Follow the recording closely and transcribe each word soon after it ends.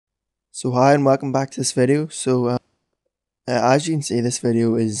So hi and welcome back to this video. As you can see, this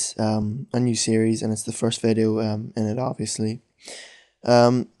video is a new series and it's the first video in it, obviously.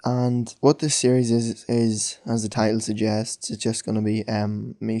 And what this series is, as the title suggests, it's just going to be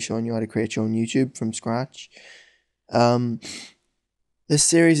me showing you how to create your own YouTube from scratch. This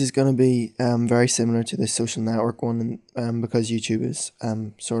series is going to be very similar to the social network one, because YouTube is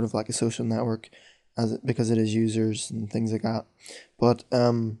sort of like a social network, because it has users and things like that. But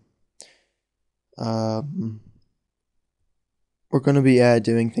we're going to be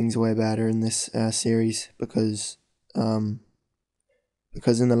doing things way better in this series because in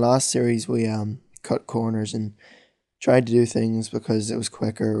the last series we cut corners and tried to do things because it was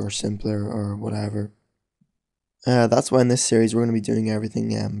quicker or simpler or whatever. That's why in this series we're going to be doing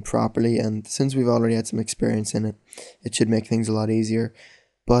everything properly, and since we've already had some experience in it, it should make things a lot easier.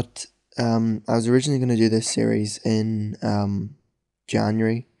 But I was originally going to do this series in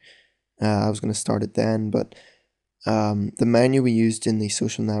January. I was going to start it then, but the menu we used in the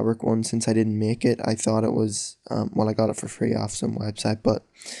social network one, since I didn't make it, I thought it was, well, I got it for free off some website, but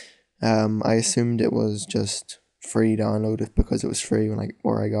I assumed it was just free download because it was free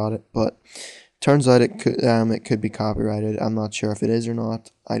where I got it, but turns out it could be copyrighted. I'm not sure if it is or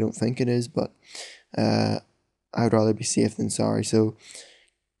not. I don't think it is, but I would rather be safe than sorry. So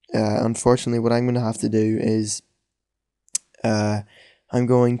unfortunately, what I'm going to have to do is I'm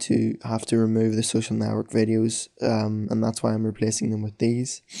going to have to remove the social network videos, and that's why I'm replacing them with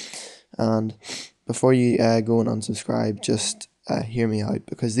these. And before you go and unsubscribe, just hear me out,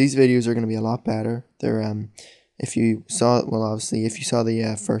 because these videos are going to be a lot better. They're if you saw, well, obviously, if you saw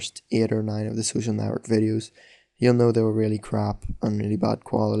the first 8 or 9 of the social network videos, you'll know they were really crap and really bad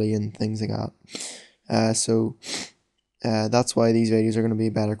quality and things like that. So that's why these videos are going to be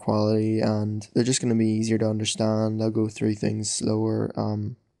better quality, and they're just going to be easier to understand. I'll go through things slower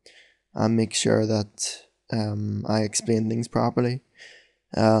and make sure that I explain things properly.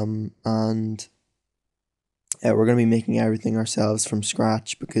 And we're going to be making everything ourselves from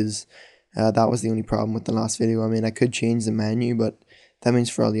scratch, because that was the only problem with the last video. I mean, I could change the menu, but that means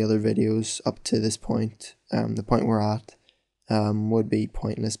for all the other videos up to this point, the point we're at, would be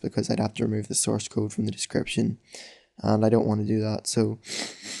pointless, because I'd have to remove the source code from the description, and I don't want to do that. So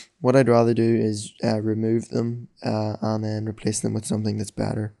what I'd rather do is remove them and then replace them with something that's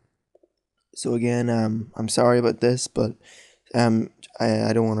better. So again, I'm sorry about this, but I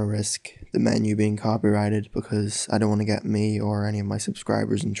don't want to risk the menu being copyrighted, because I don't want to get me or any of my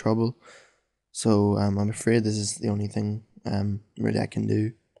subscribers in trouble. So I'm afraid this is the only thing really I can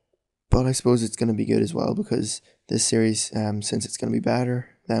do. But I suppose it's going to be good as well, because this series, since it's going to be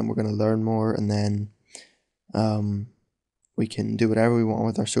better, then we're going to learn more, and then we can do whatever we want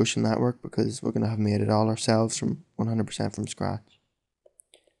with our social network, because we're going to have made it all ourselves from 100% from scratch.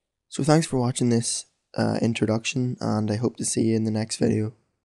 So thanks for watching this introduction, and I hope to see you in the next video.